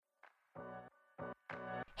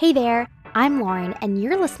Hey there, I'm Lauren, and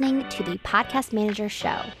you're listening to the Podcast Manager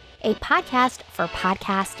Show, a podcast for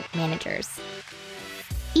podcast managers.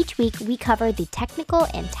 Each week, we cover the technical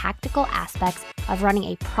and tactical aspects of running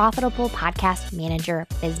a profitable podcast manager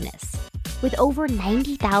business. With over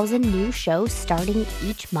 90,000 new shows starting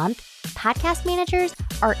each month, podcast managers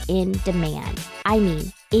are in demand. I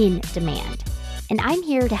mean, in demand. And I'm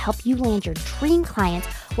here to help you land your dream clients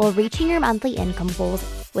while reaching your monthly income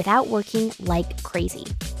goals without working like crazy.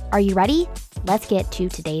 Are you ready? Let's get to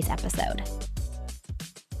today's episode.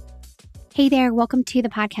 Hey there, welcome to the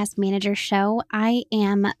Podcast Manager Show. I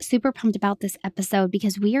am super pumped about this episode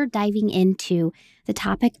because we are diving into the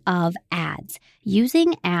topic of ads,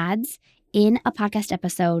 using ads in a podcast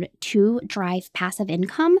episode to drive passive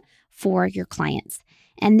income for your clients.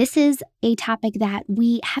 And this is a topic that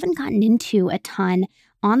we haven't gotten into a ton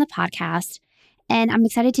on the podcast, and I'm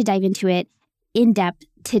excited to dive into it in depth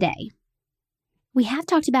today. We have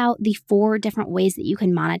talked about the 4 different ways that you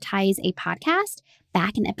can monetize a podcast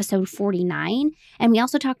back in episode 49, and we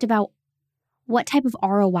also talked about what type of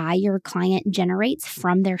ROI your client generates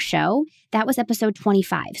from their show. That was episode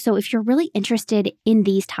 25. So if you're really interested in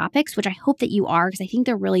these topics, which I hope that you are, because I think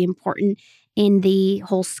they're really important in the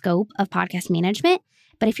whole scope of podcast management,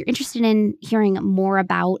 but if you're interested in hearing more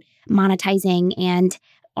about monetizing and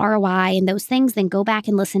ROI and those things, then go back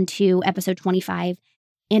and listen to episode 25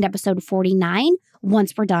 and episode 49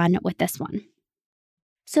 once we're done with this one.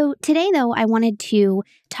 So today, though, I wanted to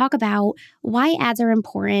talk about why ads are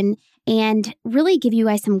important and really give you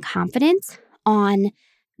guys some confidence on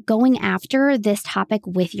going after this topic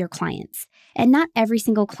with your clients. And not every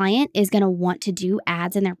single client is going to want to do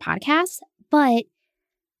ads in their podcast, but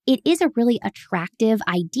it is a really attractive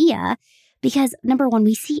idea because, number one,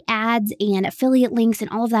 we see ads and affiliate links and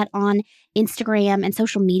all of that on Instagram and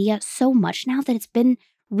social media so much now that it's been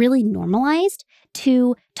really normalized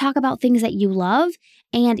to talk about things that you love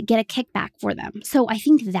and get a kickback for them. So I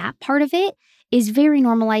think that part of it is very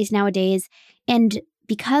normalized nowadays. And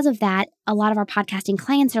because of that, a lot of our podcasting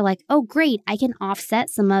clients are like, oh, great, I can offset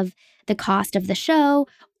some of the cost of the show,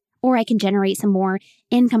 or I can generate some more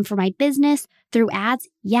income for my business through ads.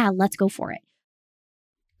 Yeah, let's go for it.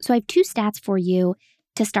 So I have 2 stats for you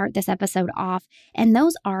to start this episode off. And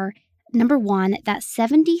those are, number one, that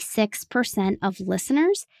 76% of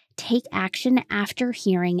listeners take action after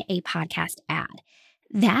hearing a podcast ad.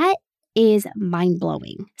 That is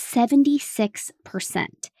mind-blowing. 76%.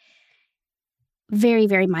 Very,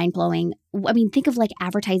 very mind-blowing. I mean, think of like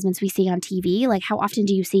advertisements we see on TV. Like, how often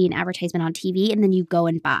do you see an advertisement on TV and then you go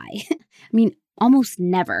and buy? I mean, almost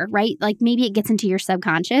never, right? Like, maybe it gets into your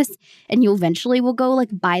subconscious and you eventually will go like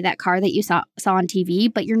buy that car that you saw on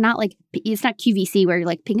TV, but you're not like, it's not QVC where you're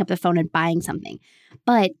like picking up the phone and buying something.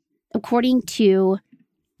 But according to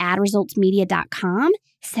adresultsmedia.com,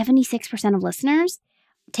 76% of listeners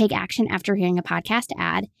take action after hearing a podcast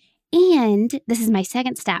ad. And this is my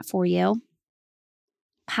second stat for you.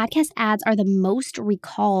 Podcast ads are the most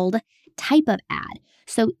recalled type of ad.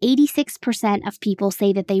 So 86% of people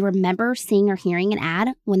say that they remember seeing or hearing an ad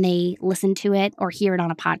when they listen to it or hear it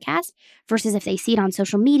on a podcast, versus if they see it on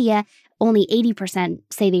social media, only 80%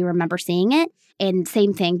 say they remember seeing it. And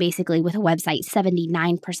same thing basically with a website,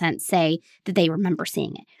 79% say that they remember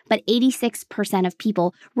seeing it. But 86% of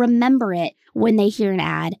people remember it when they hear an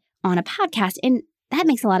ad on a podcast. And that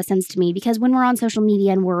makes a lot of sense to me because when we're on social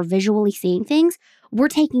media and we're visually seeing things, we're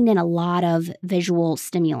taking in a lot of visual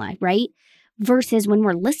stimuli, right? Versus when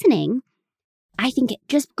we're listening, I think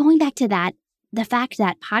just going back to that, the fact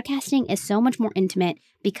that podcasting is so much more intimate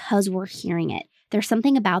because we're hearing it. There's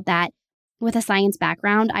something about that. With a science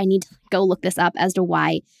background, I need to go look this up as to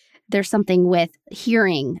why there's something with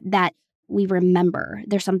hearing that we remember.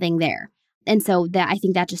 There's something there. And so that I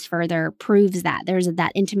think that just further proves that there's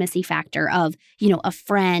that intimacy factor of, a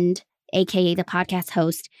friend, aka the podcast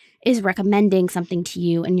host, is recommending something to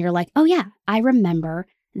you and you're like, oh yeah, I remember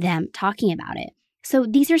them talking about it. So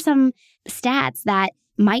these are some stats that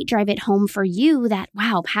might drive it home for you that,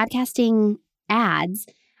 wow, podcasting ads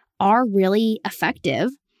are really effective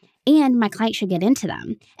and my client should get into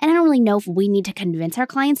them. And I don't really know if we need to convince our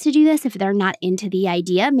clients to do this if they're not into the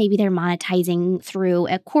idea. Maybe they're monetizing through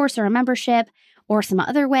a course or a membership or some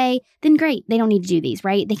other way, then great. They don't need to do these,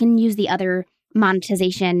 right? They can use the other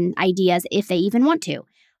monetization ideas if they even want to.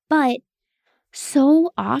 But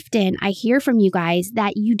so often I hear from you guys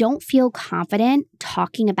that you don't feel confident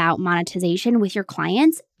talking about monetization with your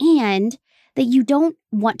clients and that you don't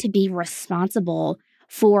want to be responsible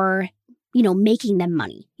for, making them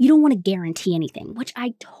money. You don't want to guarantee anything, which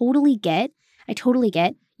I totally get.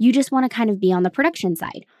 You just want to kind of be on the production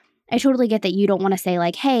side. I totally get that you don't want to say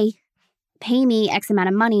like, hey, pay me X amount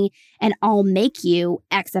of money and I'll make you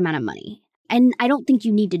X amount of money. And I don't think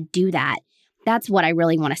you need to do that. That's what I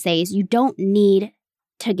really want to say is you don't need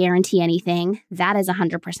to guarantee anything. That is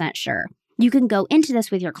 100% sure. You can go into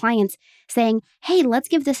this with your clients saying, hey, let's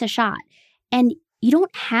give this a shot. And you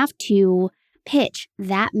don't have to pitch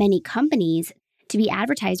that many companies to be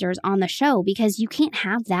advertisers on the show because you can't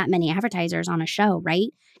have that many advertisers on a show, right?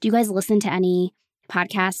 Do you guys listen to any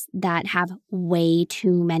podcasts that have way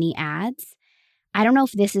too many ads? I don't know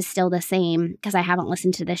if this is still the same because I haven't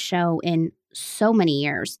listened to this show in so many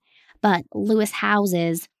years, but Lewis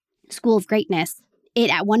Howes's School of Greatness,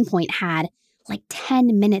 it at one point had like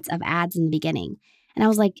 10 minutes of ads in the beginning. And I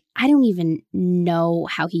was like, I don't even know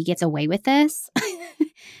how he gets away with this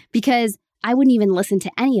because I wouldn't even listen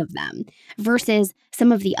to any of them versus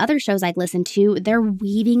some of the other shows I'd listen to, they're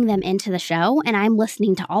weaving them into the show and I'm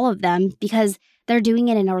listening to all of them because they're doing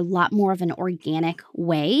it in a lot more of an organic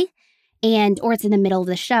way or it's in the middle of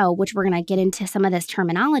the show, which we're going to get into some of this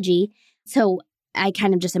terminology. So I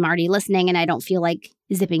kind of just am already listening and I don't feel like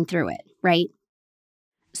zipping through it, right?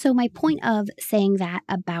 So my point of saying that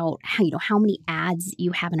about how many ads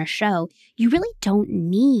you have in a show, you really don't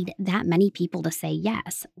need that many people to say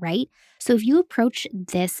yes, right? So if you approach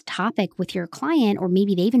this topic with your client, or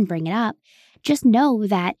maybe they even bring it up, just know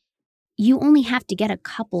that you only have to get a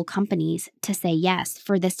couple companies to say yes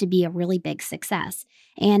for this to be a really big success.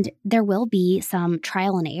 And there will be some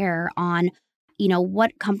trial and error on,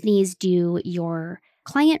 what companies do your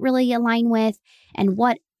client really align with and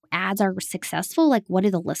what ads are successful, like what do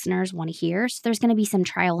the listeners want to hear? So there's going to be some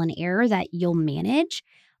trial and error that you'll manage,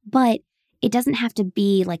 but it doesn't have to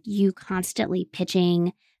be like you constantly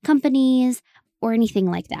pitching companies or anything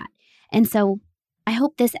like that. And so I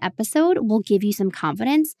hope this episode will give you some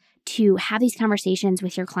confidence to have these conversations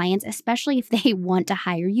with your clients, especially if they want to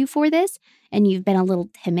hire you for this and you've been a little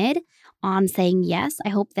timid on saying yes. I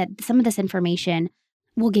hope that some of this information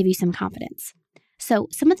will give you some confidence. So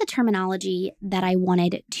some of the terminology that I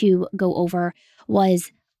wanted to go over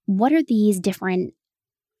was, what are these different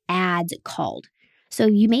ads called? So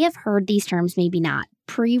you may have heard these terms, maybe not.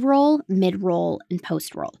 Pre-roll, mid-roll, and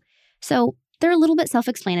post-roll. So they're a little bit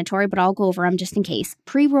self-explanatory, but I'll go over them just in case.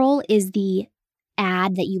 Pre-roll is the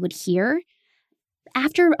ad that you would hear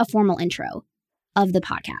after a formal intro of the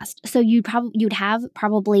podcast. So you'd have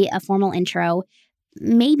probably a formal intro.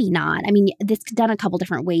 Maybe not. I mean, this is done a couple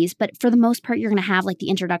different ways, but for the most part, you're going to have like the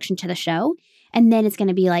introduction to the show. And then it's going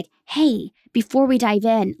to be like, hey, before we dive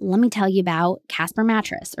in, let me tell you about Casper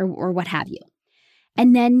Mattress or what have you.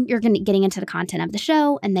 And then you're getting into the content of the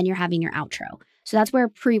show, and then you're having your outro. So that's where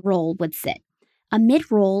pre-roll would sit. A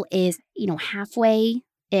mid-roll is,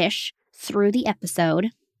 halfway-ish through the episode.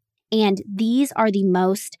 And these are the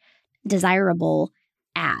most desirable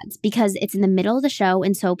ads because it's in the middle of the show.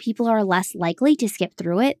 And so people are less likely to skip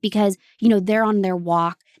through it because, they're on their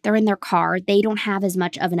walk, they're in their car. They don't have as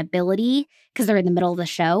much of an ability because they're in the middle of the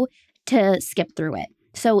show to skip through it.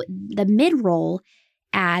 So the mid-roll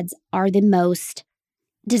ads are the most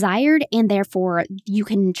desired, and therefore you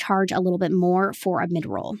can charge a little bit more for a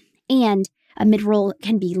mid-roll. And a mid-roll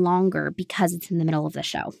can be longer because it's in the middle of the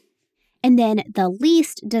show. And then the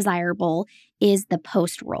least desirable is the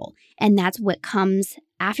post-roll. And that's what comes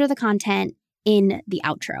after the content in the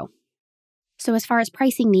outro. So as far as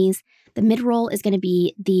pricing these, the mid-roll is going to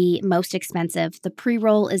be the most expensive. The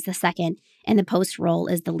pre-roll is the second, and the post-roll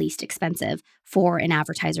is the least expensive for an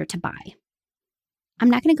advertiser to buy. I'm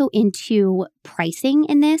not going to go into pricing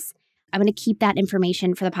in this. I'm going to keep that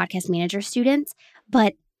information for the podcast manager students,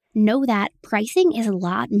 but know that pricing is a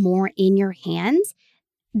lot more in your hands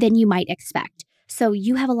than you might expect. So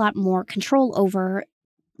you have a lot more control over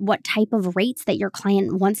what type of rates that your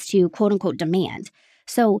client wants to quote unquote demand.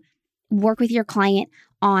 So work with your client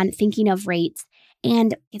on thinking of rates.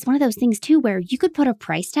 And it's one of those things too, where you could put a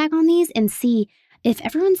price tag on these and see if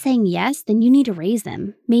everyone's saying yes, then you need to raise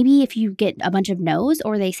them. Maybe if you get a bunch of no's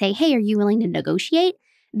or they say, hey, are you willing to negotiate?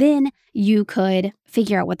 Then you could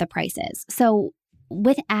figure out what the price is. So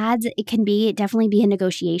with ads, it can definitely be a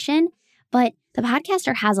negotiation, but the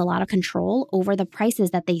podcaster has a lot of control over the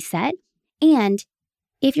prices that they set. And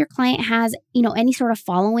if your client has, any sort of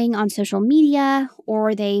following on social media,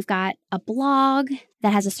 or they've got a blog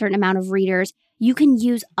that has a certain amount of readers, you can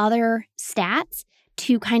use other stats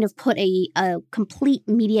to kind of put a complete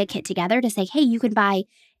media kit together to say, hey, you can buy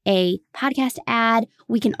a podcast ad.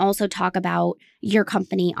 We can also talk about your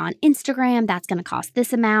company on Instagram. That's going to cost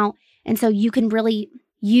this amount. And so you can really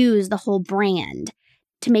use the whole brand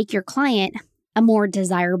to make your client a more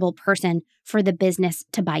desirable person for the business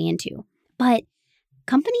to buy into. But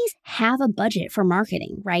companies have a budget for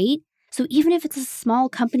marketing, right? So even if it's a small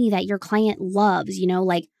company that your client loves,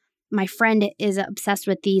 like my friend is obsessed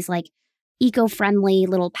with these like eco-friendly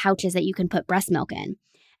little pouches that you can put breast milk in.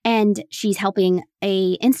 And she's helping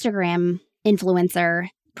a Instagram influencer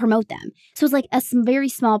promote them. So it's like a very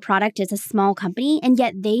small product. It's a small company, and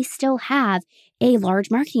yet they still have a large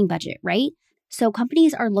marketing budget, right? So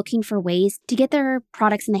companies are looking for ways to get their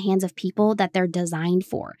products in the hands of people that they're designed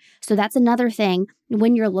for. So that's another thing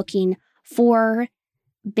when you're looking for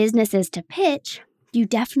businesses to pitch, you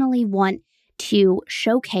definitely want to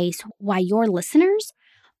showcase why your listeners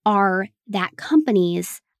are that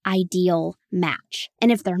company's ideal match.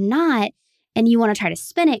 And if they're not, and you want to try to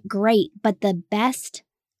spin it, great. But the best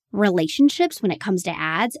relationships when it comes to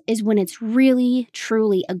ads is when it's really,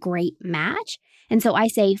 truly a great match. And so I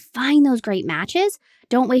say, find those great matches.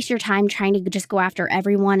 Don't waste your time trying to just go after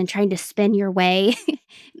everyone and trying to spin your way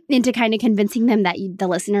into kind of convincing them that the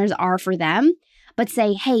listeners are for them. But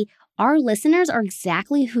say, hey, our listeners are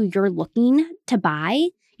exactly who you're looking to buy.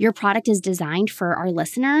 Your product is designed for our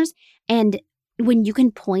listeners. And when you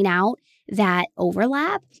can point out that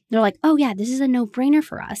overlap, they're like, oh yeah, this is a no-brainer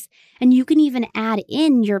for us. And you can even add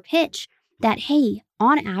in your pitch that, hey,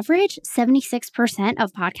 on average, 76%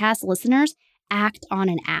 of podcast listeners act on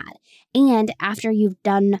an ad. And after you've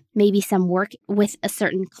done maybe some work with a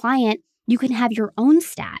certain client, you can have your own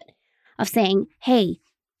stat of saying, hey,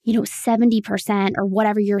 70% or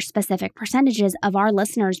whatever your specific percentages of our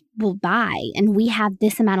listeners will buy. And we have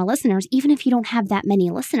this amount of listeners, even if you don't have that many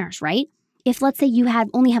listeners, right? If let's say you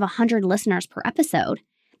only have 100 listeners per episode,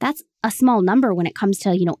 that's a small number when it comes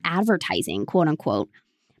to, advertising, quote unquote.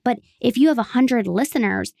 But if you have 100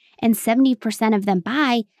 listeners and 70% of them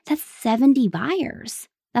buy, that's 70 buyers.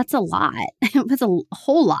 That's a lot. That's a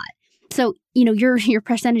whole lot. So, your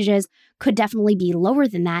percentages could definitely be lower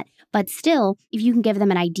than that. But still, if you can give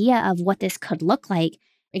them an idea of what this could look like,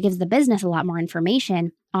 it gives the business a lot more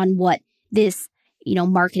information on what this,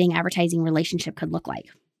 marketing advertising relationship could look like.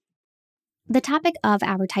 The topic of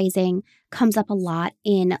advertising comes up a lot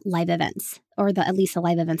in live events, or at least the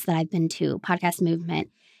live events that I've been to, Podcast Movement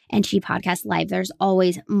and She Podcast Live. There's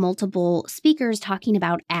always multiple speakers talking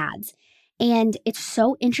about ads. And it's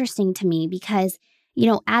so interesting to me because,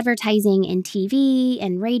 advertising in TV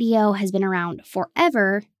and radio has been around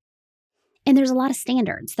forever. And there's a lot of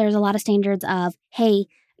standards. There's a lot of standards of, hey,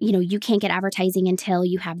 you can't get advertising until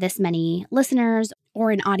you have this many listeners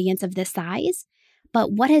or an audience of this size.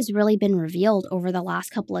 But what has really been revealed over the last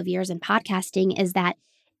couple of years in podcasting is that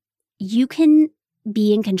you can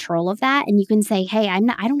be in control of that, and you can say, hey, I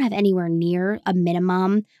don't have anywhere near a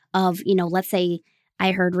minimum of, let's say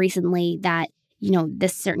I heard recently that,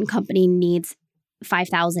 this certain company needs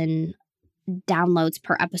 5,000 downloads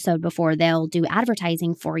per episode before they'll do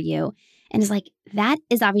advertising for you. And it's like, that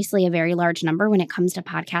is obviously a very large number when it comes to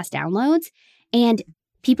podcast downloads. And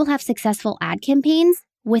people have successful ad campaigns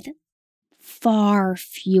with far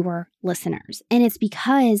fewer listeners. And it's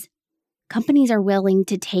because companies are willing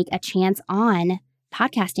to take a chance on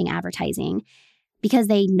podcasting advertising because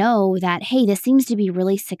they know that, hey, this seems to be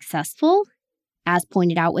really successful, as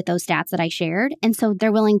pointed out with those stats that I shared. And so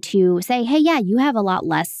they're willing to say, hey, yeah, you have a lot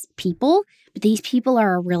less people, but these people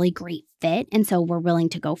are a really great fit. And so we're willing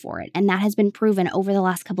to go for it. And that has been proven over the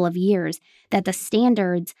last couple of years that the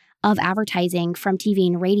standards of advertising from TV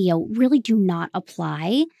and radio really do not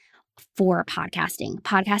apply for podcasting.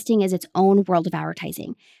 Podcasting is its own world of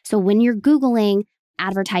advertising. So when you're Googling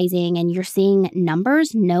advertising and you're seeing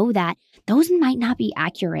numbers, know that those might not be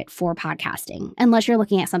accurate for podcasting unless you're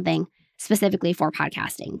looking at something specifically for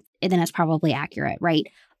podcasting. Then it's probably accurate, right?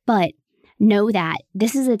 But know that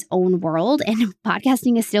this is its own world and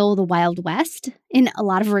podcasting is still the Wild West in a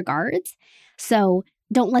lot of regards. So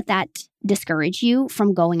don't let that discourage you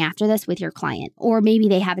from going after this with your client. Or maybe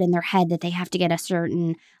they have it in their head that they have to get a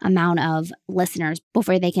certain amount of listeners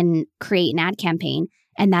before they can create an ad campaign.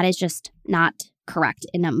 And that is just not correct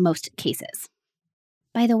in most cases.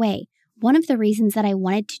 By the way, one of the reasons that I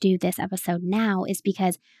wanted to do this episode now is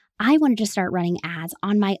because I wanted to start running ads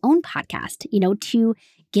on my own podcast, to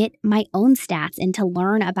get my own stats and to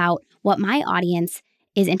learn about what my audience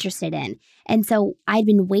is interested in. And so I'd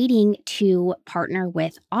been waiting to partner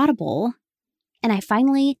with Audible, and I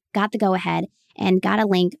finally got the go ahead and got a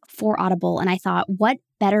link for Audible. And I thought, what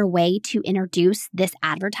better way to introduce this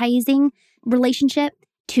advertising relationship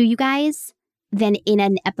to you guys than in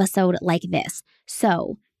an episode like this?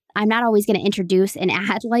 So I'm not always going to introduce an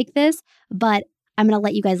ad like this, but I'm going to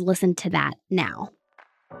let you guys listen to that now.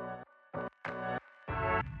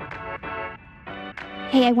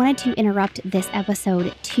 Hey, I wanted to interrupt this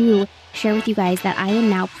episode to share with you guys that I am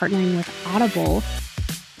now partnering with Audible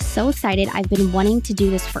so excited. I've been wanting to do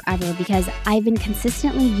this forever because I've been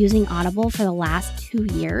consistently using Audible for the last 2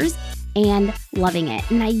 years and loving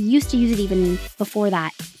it. And I used to use it even before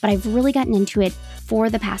that, but I've really gotten into it for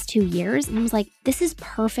the past 2 years. And I was like, this is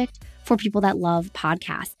perfect for people that love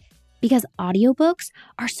podcasts because audiobooks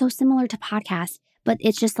are so similar to podcasts, but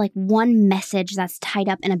it's just like one message that's tied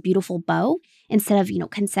up in a beautiful bow instead of,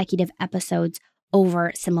 consecutive episodes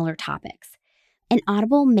over similar topics. And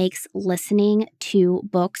Audible makes listening to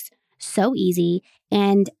books so easy,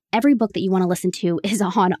 and every book that you want to listen to is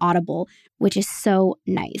on Audible, which is so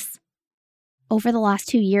nice. Over the last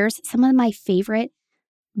 2 years, some of my favorite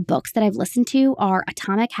books that I've listened to are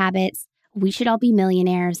Atomic Habits, We Should All Be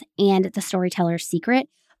Millionaires, and The Storyteller's Secret.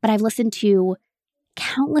 But I've listened to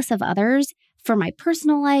countless of others for my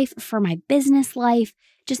personal life, for my business life,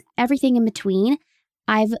 just everything in between.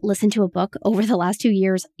 I've listened to a book over the last 2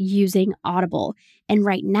 years using Audible. And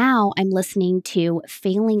right now I'm listening to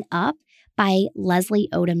Failing Up by Leslie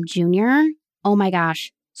Odom Jr. Oh my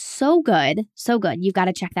gosh, so good, so good. You've got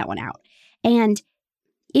to check that one out. And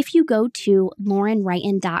if you go to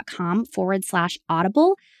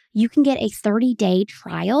laurenwrighton.com/audible, you can get a 30-day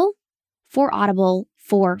trial for Audible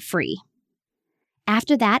for free.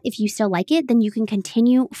 After that, if you still like it, then you can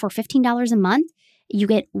continue for $15 a month. You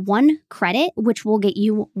get 1 credit, which will get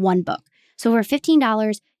you 1 book. So for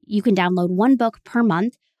 $15, you can download 1 book per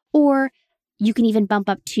month, or you can even bump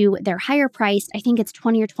up to their higher price. I think it's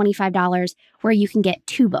 $20 or $25 where you can get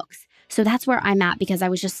 2 books. So that's where I'm at because I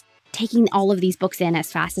was just taking all of these books in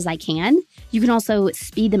as fast as I can. You can also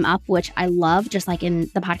speed them up, which I love. Just like in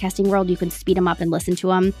the podcasting world, you can speed them up and listen to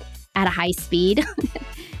them at a high speed.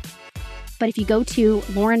 But if you go to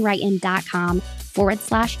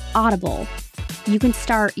laurenwrighton.com/audible, you can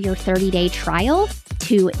start your 30-day trial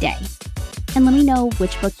today. And let me know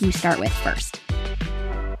which book you start with first.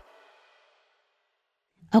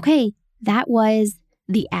 Okay, that was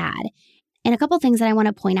the ad. And a couple things that I want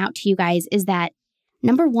to point out to you guys is that,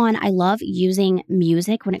 number one, I love using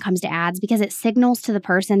music when it comes to ads because it signals to the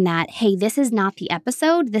person that, hey, this is not the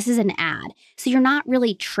episode, this is an ad. So you're not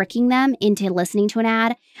really tricking them into listening to an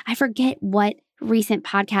ad. I forget what recent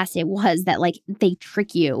podcast it was that they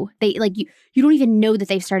trick you. You don't even know that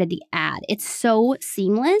they've started the ad. It's so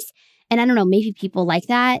seamless. And I don't know, maybe people like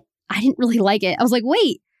that. I didn't really like it. I was like,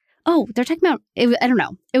 wait, oh, they're talking about it. I don't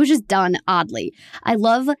know. It was just done oddly. I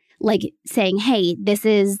love saying, hey, this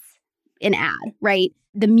is an ad, right?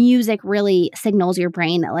 The music really signals your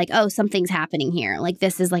brain that oh, something's happening here.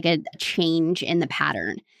 This is a change in the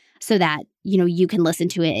pattern so that, you can listen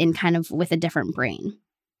to it in kind of with a different brain.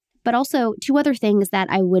 But also 2 other things that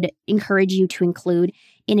I would encourage you to include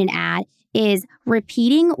in an ad is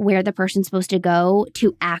repeating where the person's supposed to go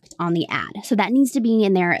to act on the ad. So that needs to be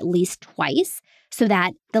in there at least twice so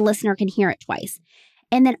that the listener can hear it twice.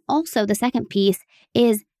 And then also the second piece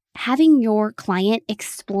is having your client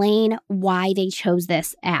explain why they chose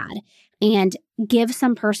this ad and give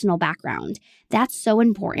some personal background. That's so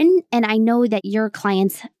important. And I know that your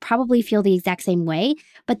clients probably feel the exact same way,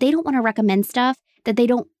 but they don't want to recommend stuff that they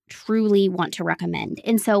don't truly want to recommend.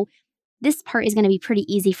 And so this part is going to be pretty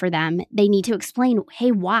easy for them. They need to explain,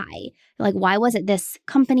 hey, why? Why was it this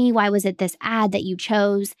company? Why was it this ad that you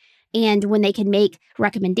chose? And when they can make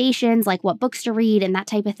recommendations, like what books to read and that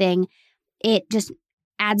type of thing, it just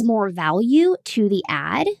adds more value to the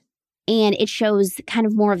ad. And it shows kind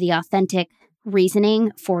of more of the authentic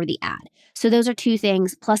reasoning for the ad. So those are 2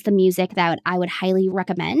 things, plus the music that I would highly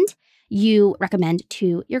recommend you recommend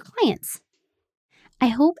to your clients. I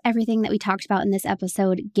hope everything that we talked about in this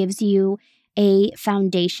episode gives you a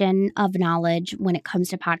foundation of knowledge when it comes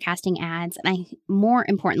to podcasting ads. And more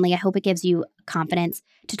importantly, I hope it gives you confidence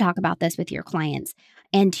to talk about this with your clients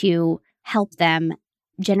and to help them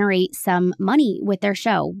generate some money with their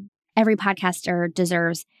show. Every podcaster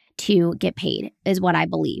deserves to get paid, is what I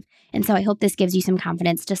believe. And so I hope this gives you some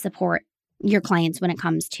confidence to support your clients when it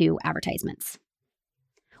comes to advertisements.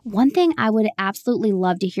 One thing I would absolutely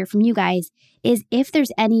love to hear from you guys is if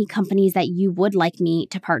there's any companies that you would like me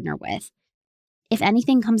to partner with. If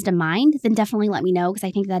anything comes to mind, then definitely let me know because I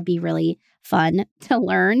think that'd be really fun to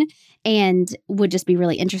learn and would just be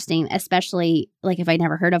really interesting, especially if I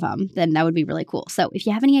never heard of them, then that would be really cool. So if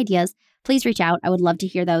you have any ideas, please reach out. I would love to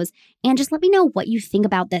hear those. And just let me know what you think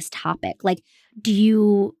about this topic. Do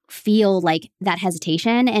you feel that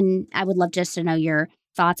hesitation? And I would love just to know your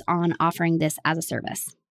thoughts on offering this as a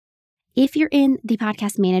service. If you're in the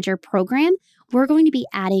Podcast Manager program, we're going to be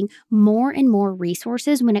adding more and more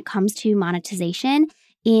resources when it comes to monetization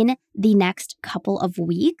in the next couple of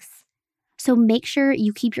weeks. So make sure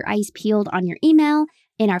you keep your eyes peeled on your email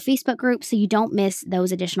in our Facebook group so you don't miss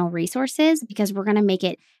those additional resources because we're going to make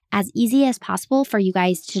it as easy as possible for you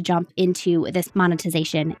guys to jump into this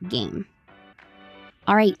monetization game.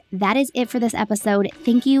 All right, that is it for this episode.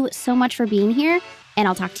 Thank you so much for being here, and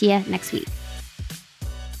I'll talk to you next week.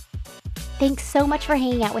 Thanks so much for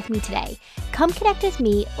hanging out with me today. Come connect with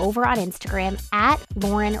me over on Instagram at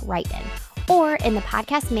Lauren Wrighton or in the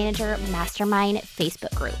Podcast Manager Mastermind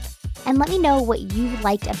Facebook group. And let me know what you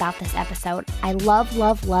liked about this episode. I love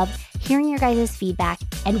hearing your guys' feedback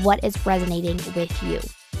and what is resonating with you.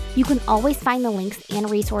 You can always find the links and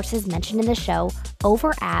resources mentioned in the show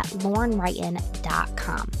over at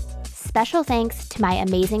laurenwrighton.com. Special thanks to my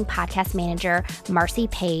amazing podcast manager, Marcy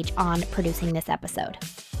Page, on producing this episode.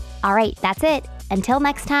 All right, that's it. Until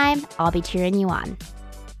next time, I'll be cheering you on.